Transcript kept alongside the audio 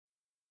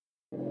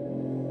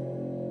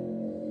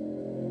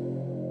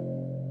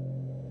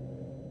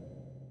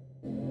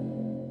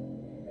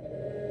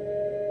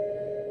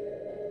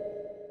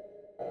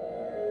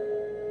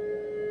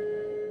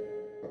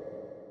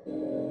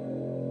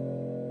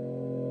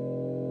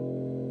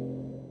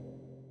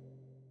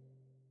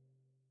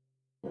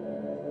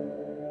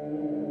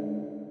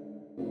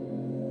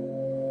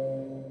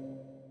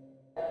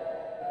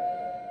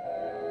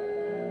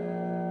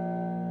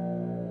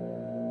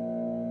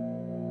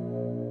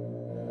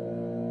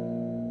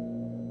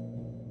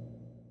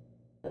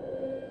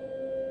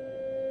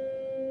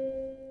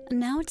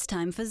Now it's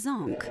time for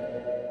Zonk.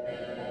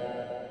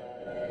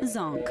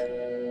 Zonk.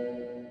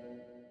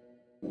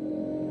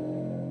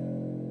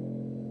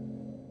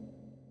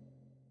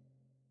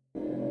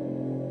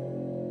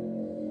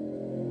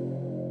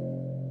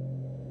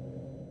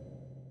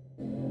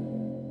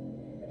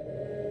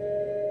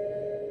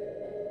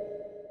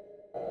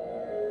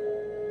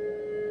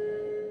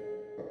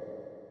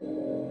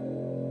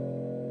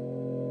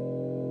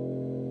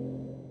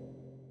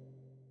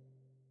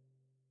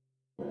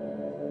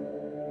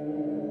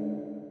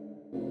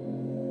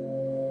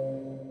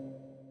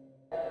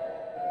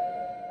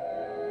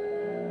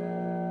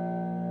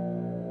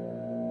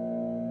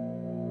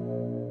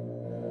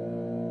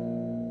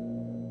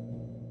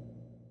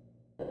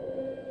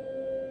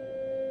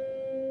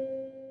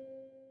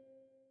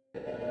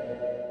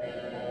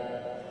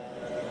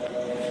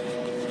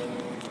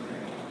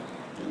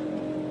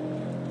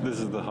 This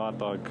is the Hot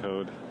Dog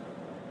Code,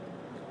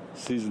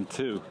 Season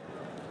 2.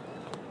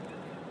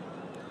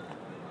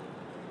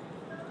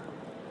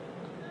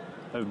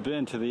 I've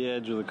been to the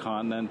edge of the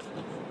continent,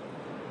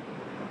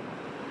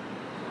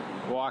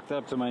 walked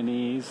up to my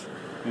knees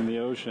in the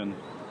ocean,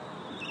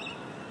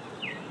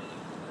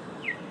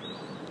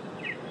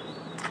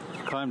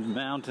 climbed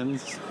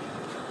mountains,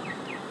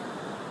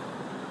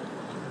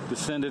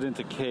 descended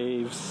into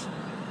caves,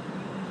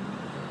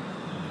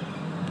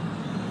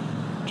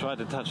 tried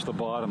to touch the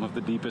bottom of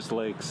the deepest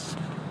lakes.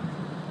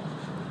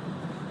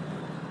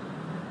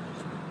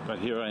 But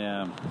here I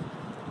am,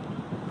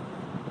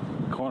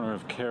 corner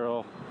of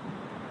Carroll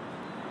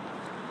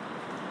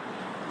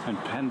and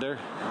Pender,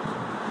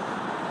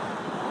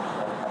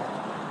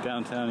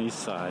 downtown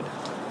East Side.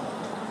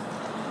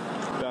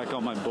 Back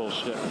on my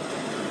bullshit.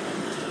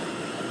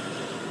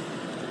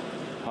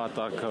 Hot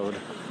Dog Code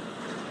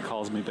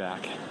calls me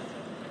back.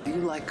 Do you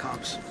like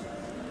cops?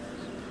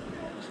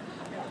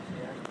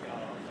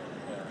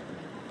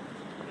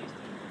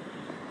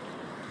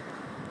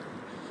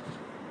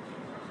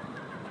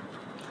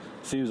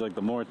 Seems like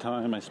the more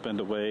time I spend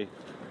away,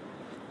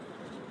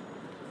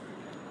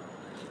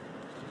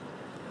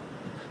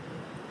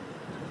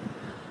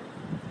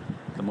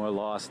 the more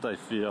lost I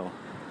feel.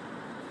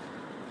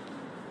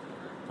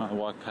 I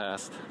walk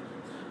past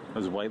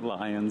those white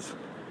lions,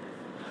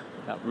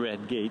 that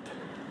red gate,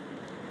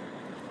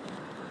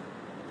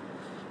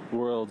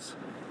 world's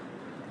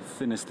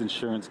thinnest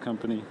insurance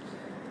company.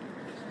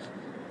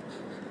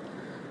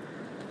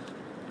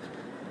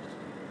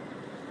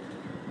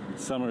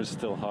 Summer is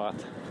still hot,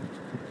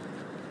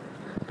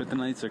 but the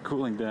nights are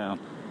cooling down.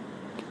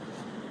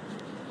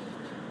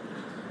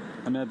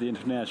 I'm at the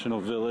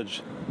International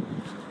Village,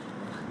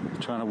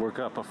 trying to work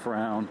up a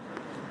frown.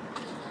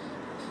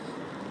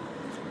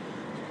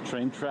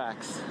 Train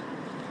tracks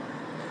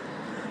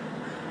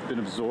been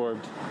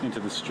absorbed into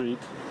the street.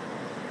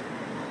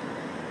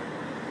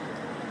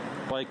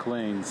 Bike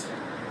lanes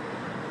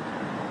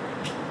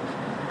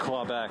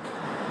claw back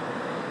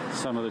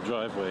some of the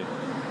driveway.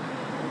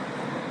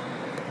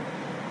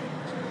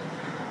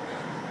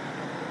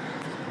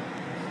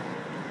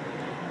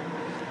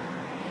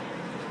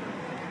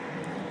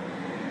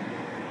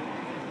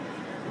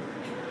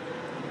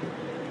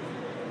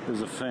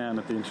 There's a fan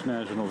at the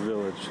International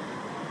Village.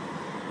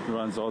 It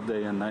runs all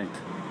day and night.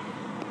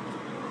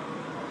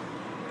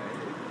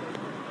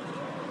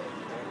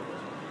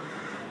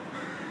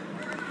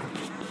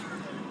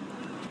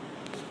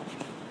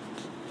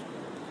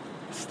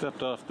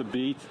 Stepped off the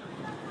beat.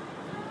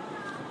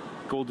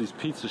 Goldie's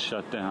Pizza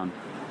shut down.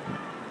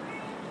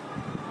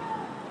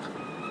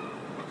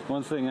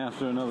 One thing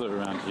after another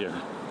around here.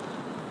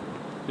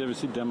 You ever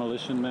see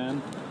Demolition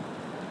Man?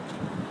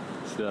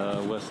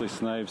 Wesley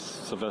Snipes,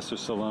 Sylvester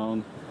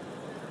Stallone.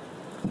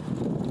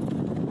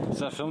 Is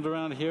that filmed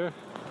around here?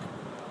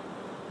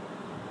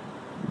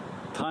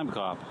 Time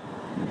Cop.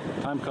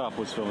 Time Cop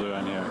was filmed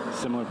around here.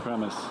 Similar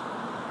premise.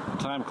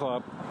 Time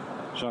Cop,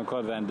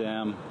 Jean-Claude Van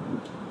Damme,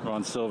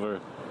 Ron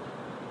Silver.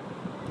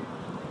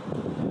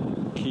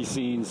 Key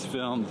scenes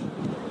filmed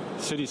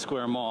City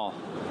Square Mall,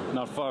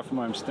 not far from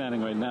where I'm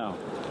standing right now.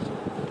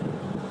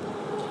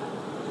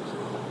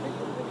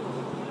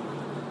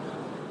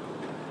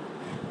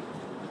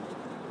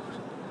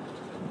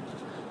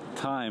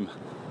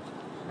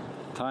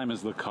 Time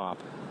is the cop.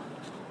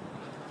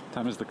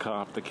 Time is the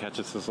cop that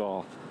catches us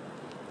all.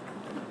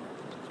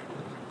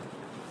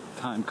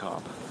 Time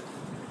Cop.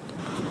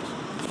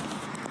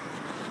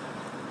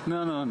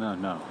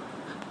 No.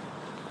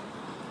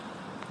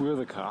 We're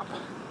the cop.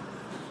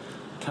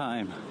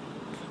 Time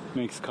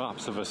makes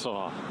cops of us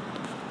all.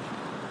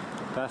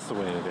 That's the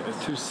way it is.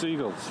 Two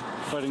seagulls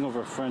fighting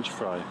over a French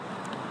fry.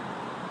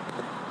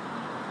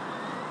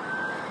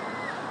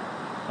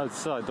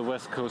 Outside the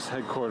West Coast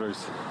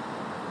headquarters,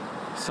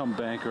 some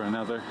bank or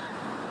another.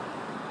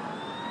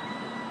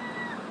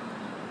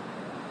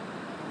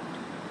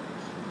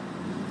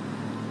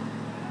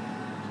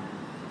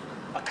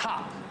 A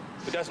cop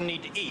who doesn't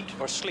need to eat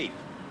or sleep.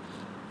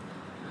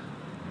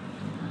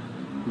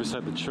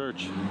 Beside the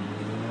church,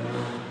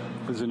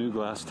 there's a new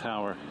glass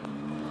tower.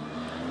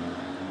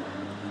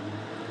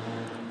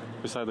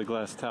 Beside the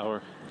glass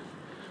tower,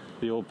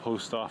 The old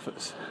post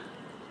office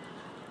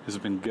has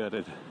been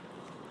gutted.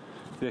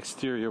 The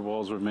exterior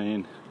walls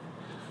remain.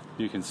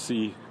 You can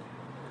see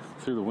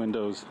through the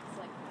windows.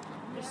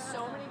 There's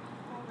so many.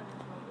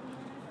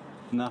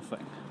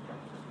 Nothing.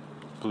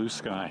 Blue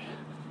sky.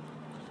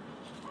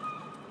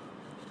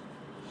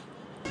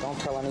 Don't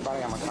tell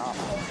anybody I'm a cop.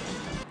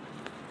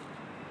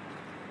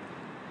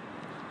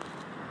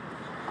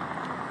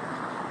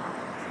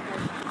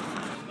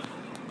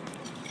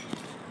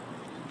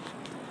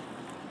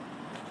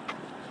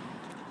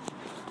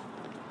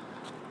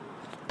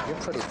 You're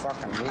pretty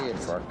fucking weird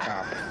for a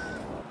cop.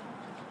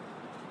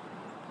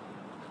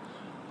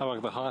 How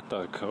about the hot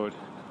dog code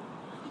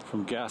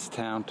from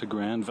Gastown to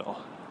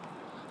Granville?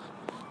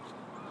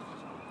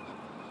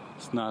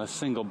 It's not a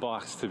single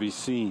box to be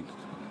seen.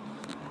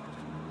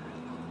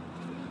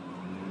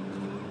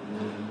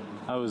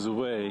 I was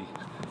away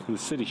and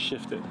the city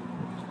shifted.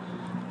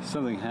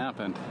 Something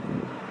happened.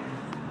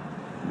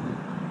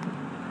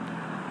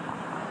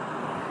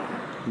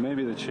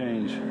 Maybe the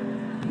change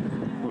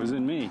was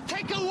in me.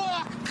 Take a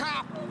walk,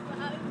 cop!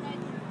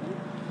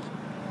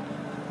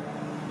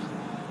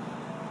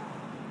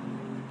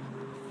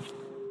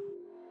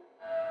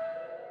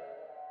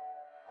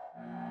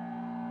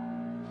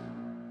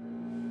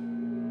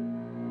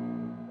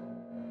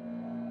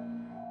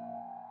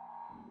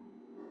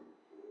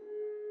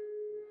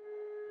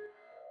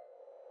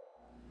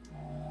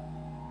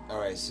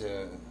 Alright,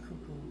 so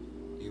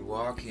you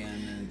walk in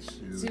and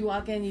So you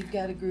walk in, you've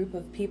got a group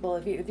of people.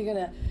 If you're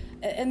gonna,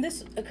 and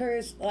this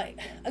occurs, like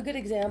a good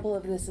example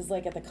of this is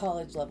like at the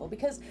college level,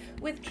 because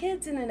with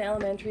kids in an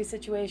elementary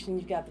situation,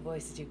 you've got the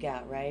voices you've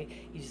got, right?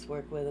 You just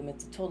work with them.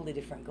 It's a totally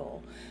different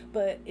goal.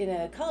 But in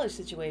a college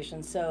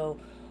situation, so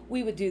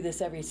we would do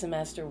this every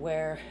semester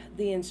where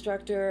the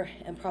instructor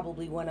and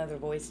probably one other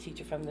voice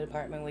teacher from the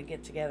department would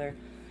get together.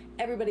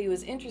 Everybody who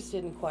was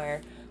interested in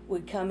choir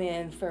would come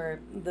in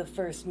for the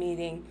first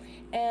meeting,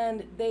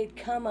 and they'd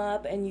come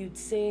up and you'd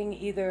sing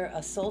either a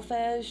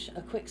solfege,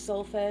 a quick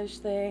solfege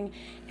thing,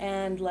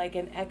 and like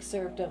an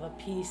excerpt of a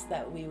piece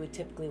that we would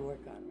typically work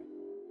on.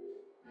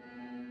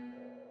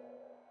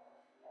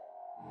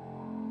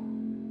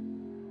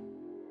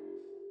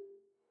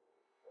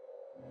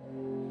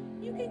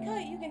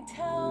 You can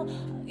tell,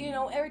 you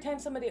know, every time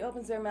somebody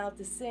opens their mouth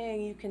to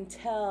sing, you can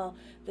tell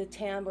the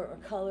timbre or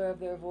color of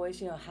their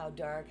voice, you know, how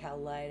dark, how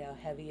light, how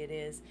heavy it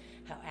is,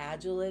 how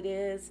agile it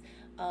is,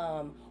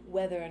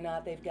 whether or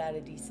not they've got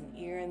a decent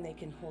ear and they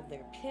can hold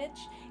their pitch,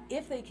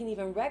 if they can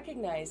even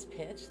recognize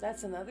pitch,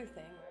 that's another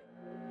thing.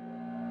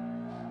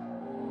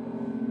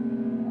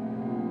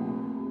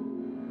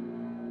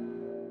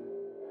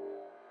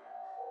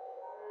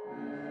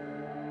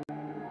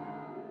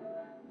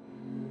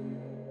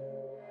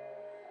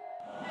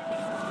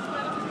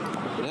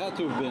 It had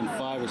to have been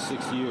 5 or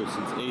 6 years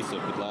since Asa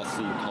had last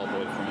seen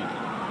Tallboy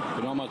Frankie,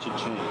 but not much had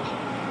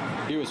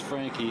changed. Here was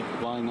Frankie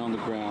lying on the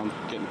ground,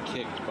 getting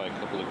kicked by a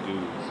couple of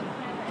goons.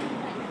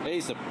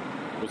 Asa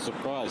was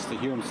surprised to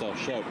hear himself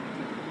shout,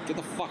 "Get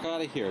the fuck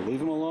out of here,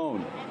 leave him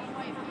alone,"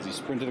 as he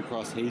sprinted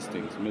across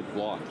Hastings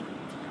mid-block,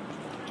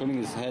 turning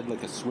his head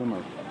like a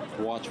swimmer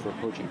to watch for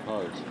approaching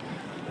cars.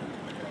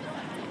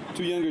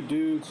 Two younger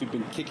dudes who'd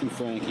been kicking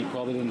Frankie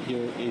probably didn't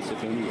hear Asa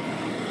anyway.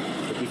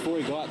 But before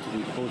he got to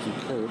the opposing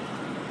curb,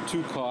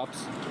 two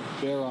cops,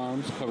 bare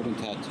arms covered in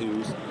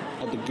tattoos,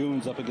 had the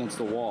goons up against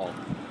the wall,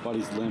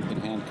 bodies limp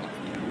and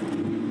handcuffed.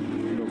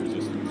 No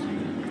resistance.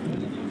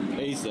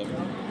 Asa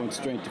went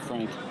straight to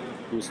Frankie,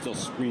 who was still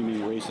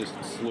screaming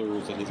racist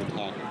slurs at his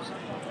attackers.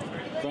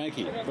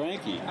 "Frankie,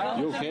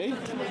 you okay?"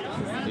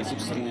 Asa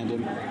scanned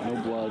him, no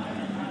blood.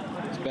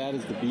 As bad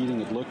as the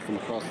beating had looked from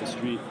across the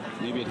street,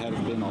 maybe it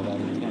hadn't been all that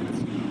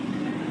intense.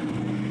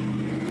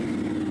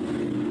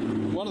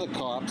 One of the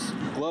cops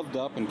gloved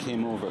up and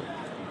came over.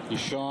 He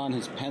shone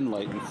his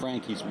penlight in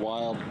Frankie's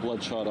wild,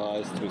 bloodshot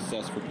eyes to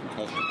assess for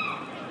concussion.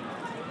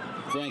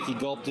 Frankie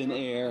gulped in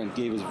air and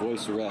gave his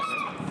voice a rest.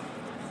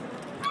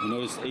 He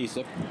noticed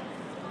Aesop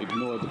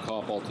ignored the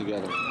cop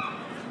altogether.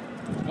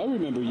 "I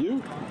remember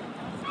you.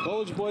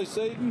 College boy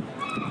Satan?"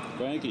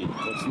 "Frankie,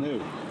 what's new?"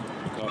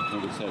 The cop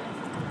turned his head.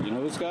 "You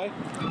know this guy?"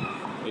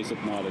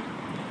 Aesop nodded.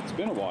 "It's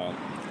been a while."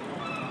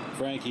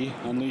 Frankie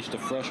unleashed a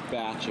fresh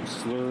batch of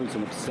slurs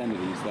and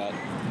obscenities that,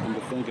 come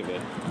to think of it,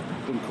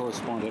 didn't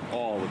correspond at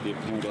all with the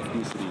apparent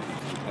ethnicity of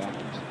the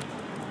attackers.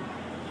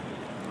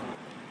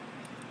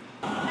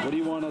 "What do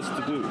you want us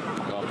to do?"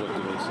 The cop looked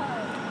at us.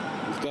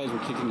 These guys were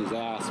kicking his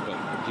ass, but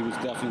he was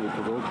definitely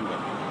provoking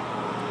them.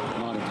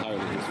 Not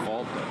entirely his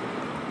fault, though.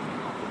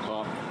 The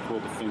cop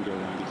pulled a finger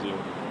around his ear.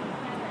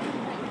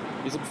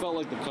 It felt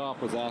like the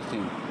cop was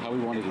asking how he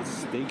wanted his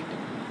steak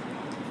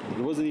done.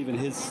 It wasn't even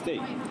his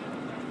steak.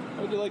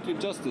 "How would you like your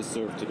justice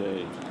served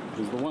today?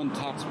 Is the one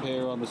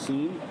taxpayer on the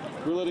scene?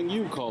 We're letting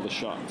you call the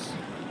shots."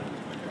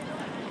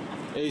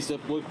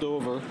 Aesop looked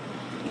over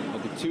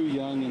at the two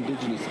young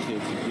indigenous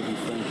kids who'd given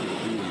Frankie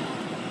the beating.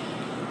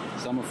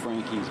 Some of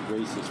Frankie's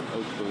racist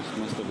outbursts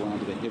must have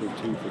landed a hit or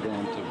two for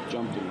them to have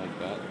jumped him like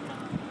that.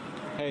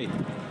 "Hey,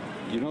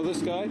 you know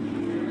this guy?"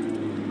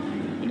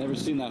 "I've never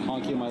seen that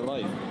honky in my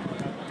life."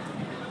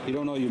 You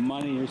don't owe you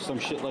money or some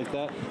shit like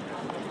that?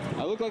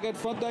 I look like I'd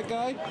front that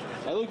guy?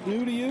 I look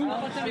new to you?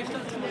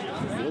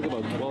 You look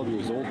about 12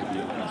 years old, to be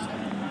honest.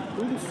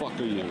 Who the fuck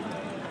are you?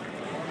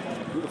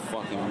 Who the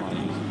fuck am I?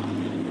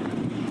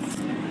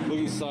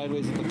 Looking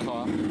sideways at the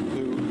cop,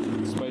 who,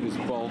 despite his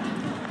bulk,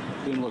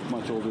 didn't look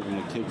much older than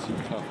the kids he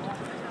cuffed.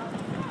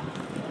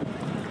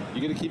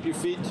 You gonna keep your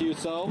feet to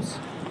yourselves?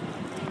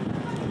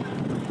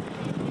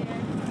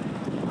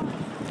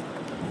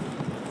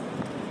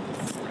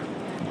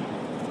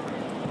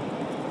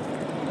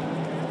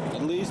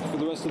 At least for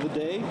the rest of the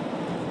day?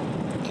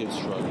 The kid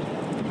shrugged.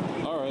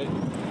 Alright,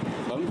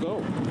 let him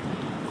go.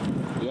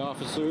 The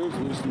officers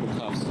loosened the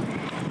cuffs.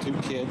 Two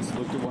kids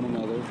looked at one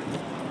another,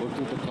 looked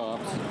at the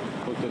cops,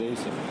 looked at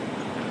Asa.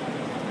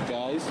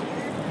 Guys,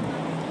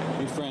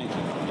 meet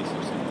Frankie,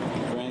 Asa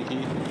said. Frankie,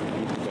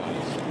 meet the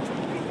guys.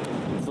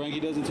 If Frankie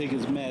doesn't take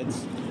his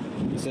meds,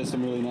 he says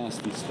some really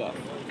nasty stuff.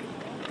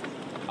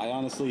 I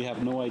honestly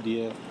have no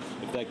idea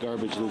if that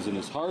garbage lives in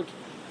his heart,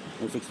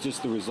 or if it's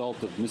just the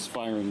result of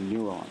misfiring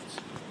neurons.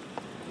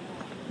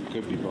 It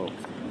could be both.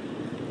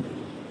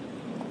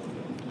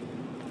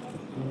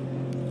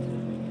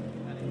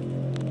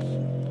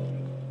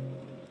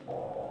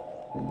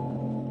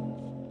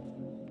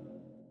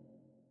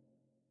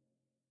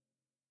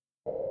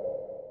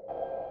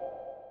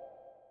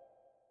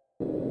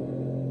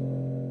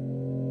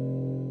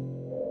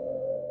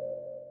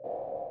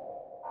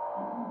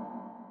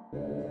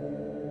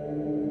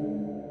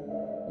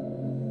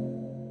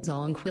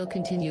 Zonk will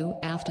continue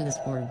after this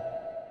word.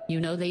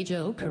 You know they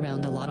joke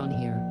around a lot on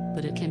here,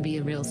 but it can be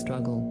a real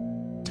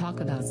struggle.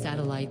 Talk about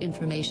satellite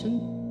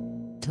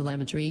information,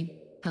 telemetry,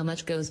 how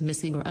much goes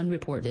missing or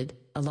unreported,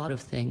 a lot of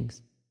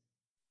things.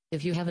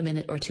 If you have a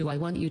minute or two, I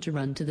want you to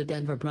run to the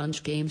Denver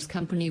Brunch Games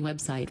Company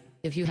website.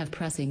 If you have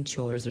pressing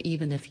chores, or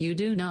even if you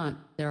do not,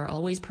 there are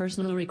always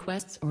personal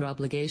requests or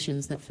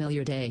obligations that fill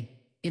your day.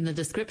 In the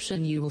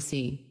description you will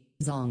see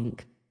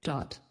Zonk.agency.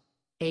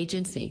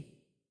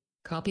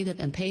 Copy that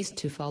and paste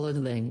to follow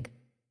the link.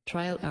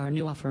 Try out our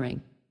new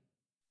offering.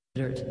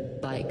 Dirt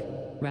Bike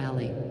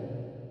Rally.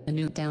 A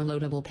new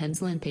downloadable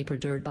pencil and paper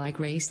dirt bike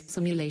race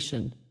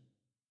simulation.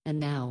 And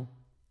now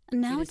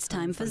it's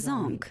time for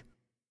Zonk.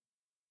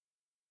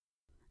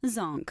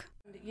 Zonk.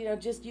 You know,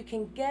 just you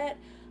can get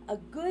a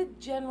good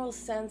general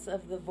sense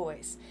of the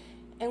voice.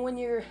 And when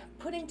you're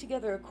putting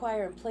together a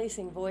choir and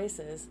placing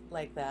voices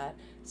like that,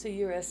 so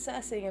you're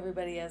assessing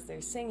everybody as they're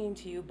singing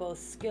to you, both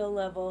skill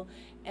level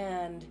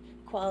and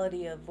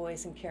quality of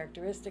voice and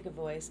characteristic of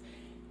voice,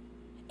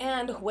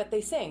 and what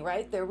they sing,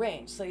 right? Their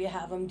range. So you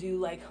have them do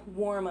like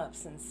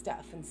warm-ups and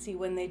stuff and see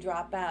when they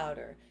drop out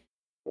or...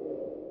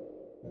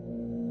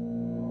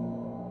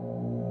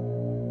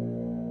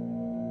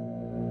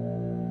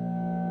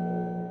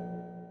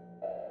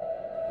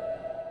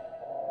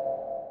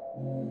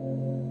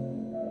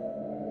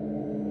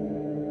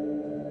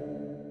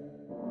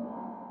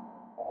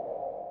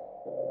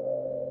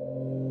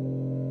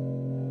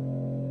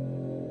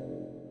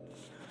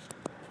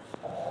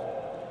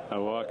 I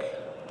walk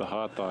the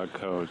hot dog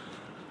code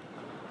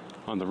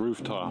on the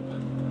rooftop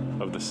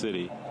of the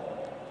city.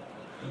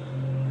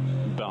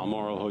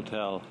 Balmoral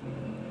Hotel,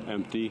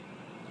 empty,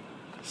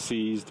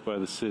 seized by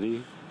the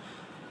city.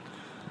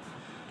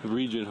 The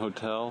Regent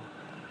Hotel,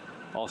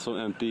 also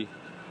empty,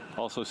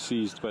 also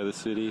seized by the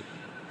city.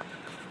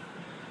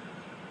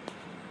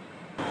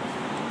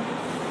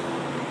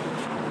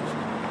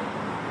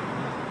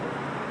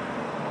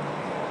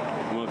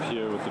 I'm up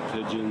here with the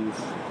pigeons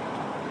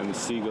and the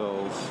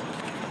seagulls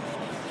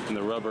and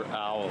the rubber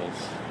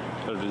owls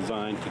that are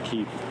designed to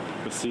keep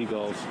the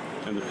seagulls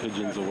and the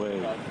pigeons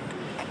away.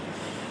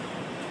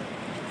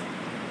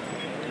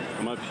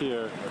 I'm up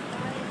here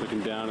looking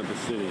down at the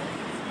city.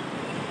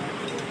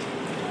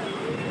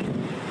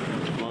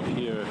 I'm up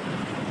here,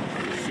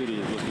 the city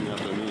is looking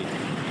up at me.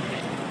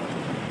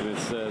 And it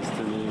says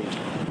to me,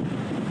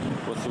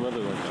 what's the weather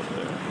like up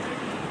there?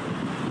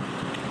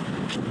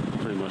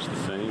 Pretty much the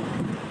same.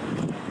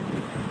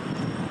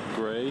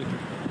 Gray.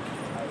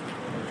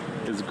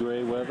 Is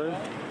gray weather?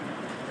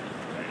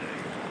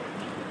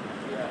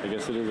 I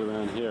guess it is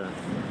around here.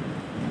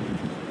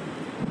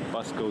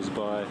 Bus goes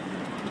by,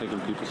 taking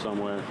people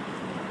somewhere.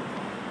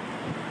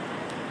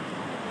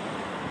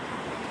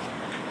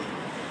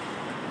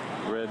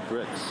 Red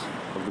bricks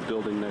of the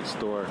building next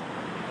door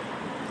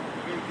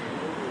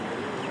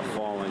are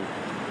falling,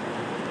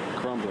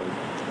 crumbling,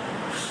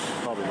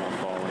 probably not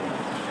falling.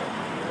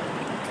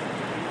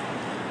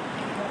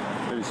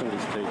 Maybe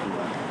somebody's taking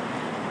them.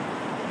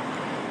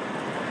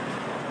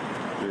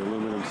 The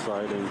aluminum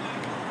siding,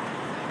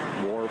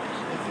 warped,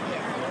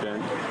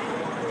 bent.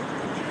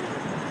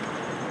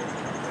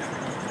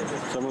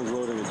 Someone's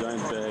loading a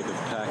giant bag of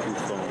packing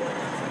foam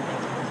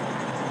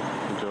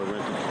into a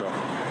rented truck.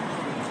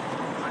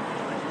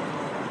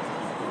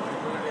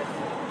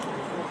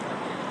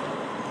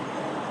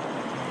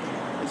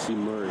 I see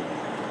Murray.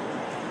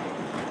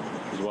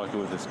 He's walking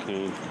with his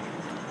cane.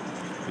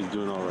 He's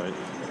doing all right.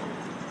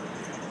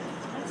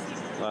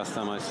 Last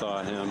time I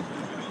saw him,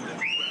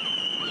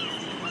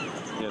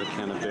 He had a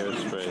can of bear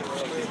spray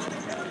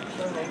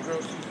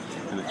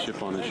and a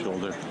chip on his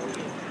shoulder.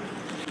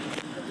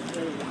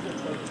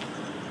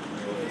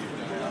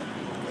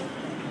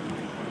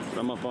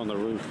 I'm up on the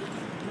roof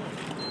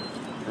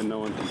and no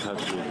one can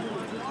touch me.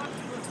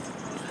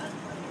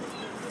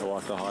 I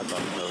walk the hot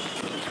dog road.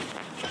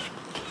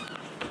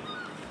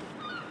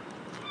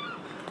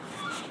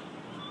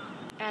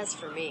 As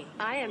for me,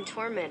 I am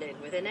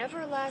tormented with an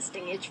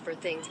everlasting itch for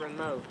things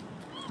remote.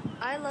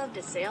 I love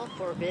to sail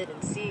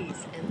forbidden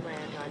seas and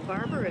land on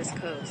barbarous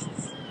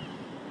coasts.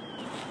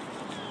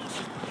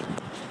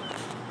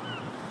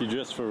 You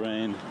dress for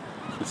rain,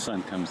 the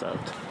sun comes out.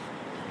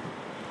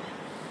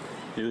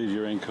 You leave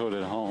your raincoat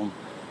at home.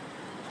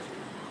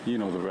 You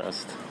know the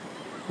rest.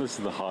 This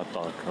is the hot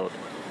dog coat.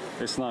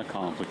 It's not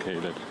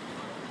complicated.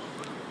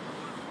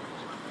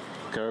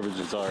 Garbage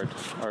is art.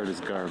 Art is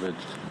garbage.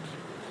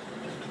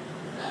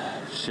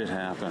 Shit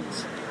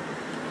happens.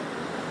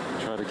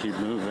 Try to keep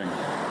moving.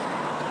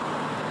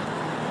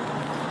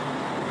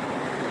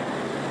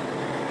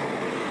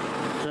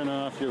 Turn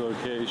off your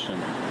location.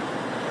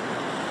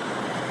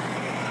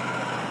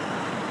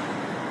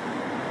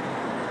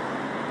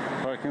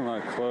 Parking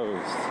lot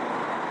closed.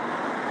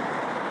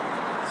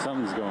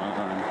 Something's going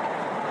on.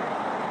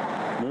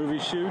 Movie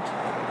shoot?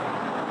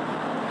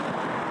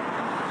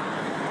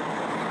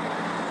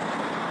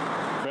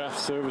 Craft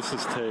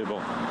services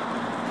table.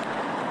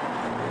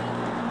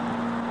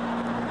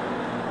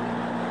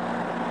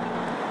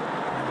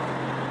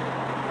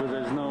 But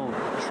there's no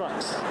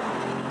trucks.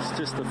 It's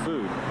just the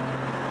food.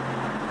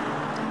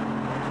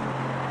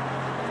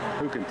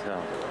 Who can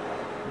tell?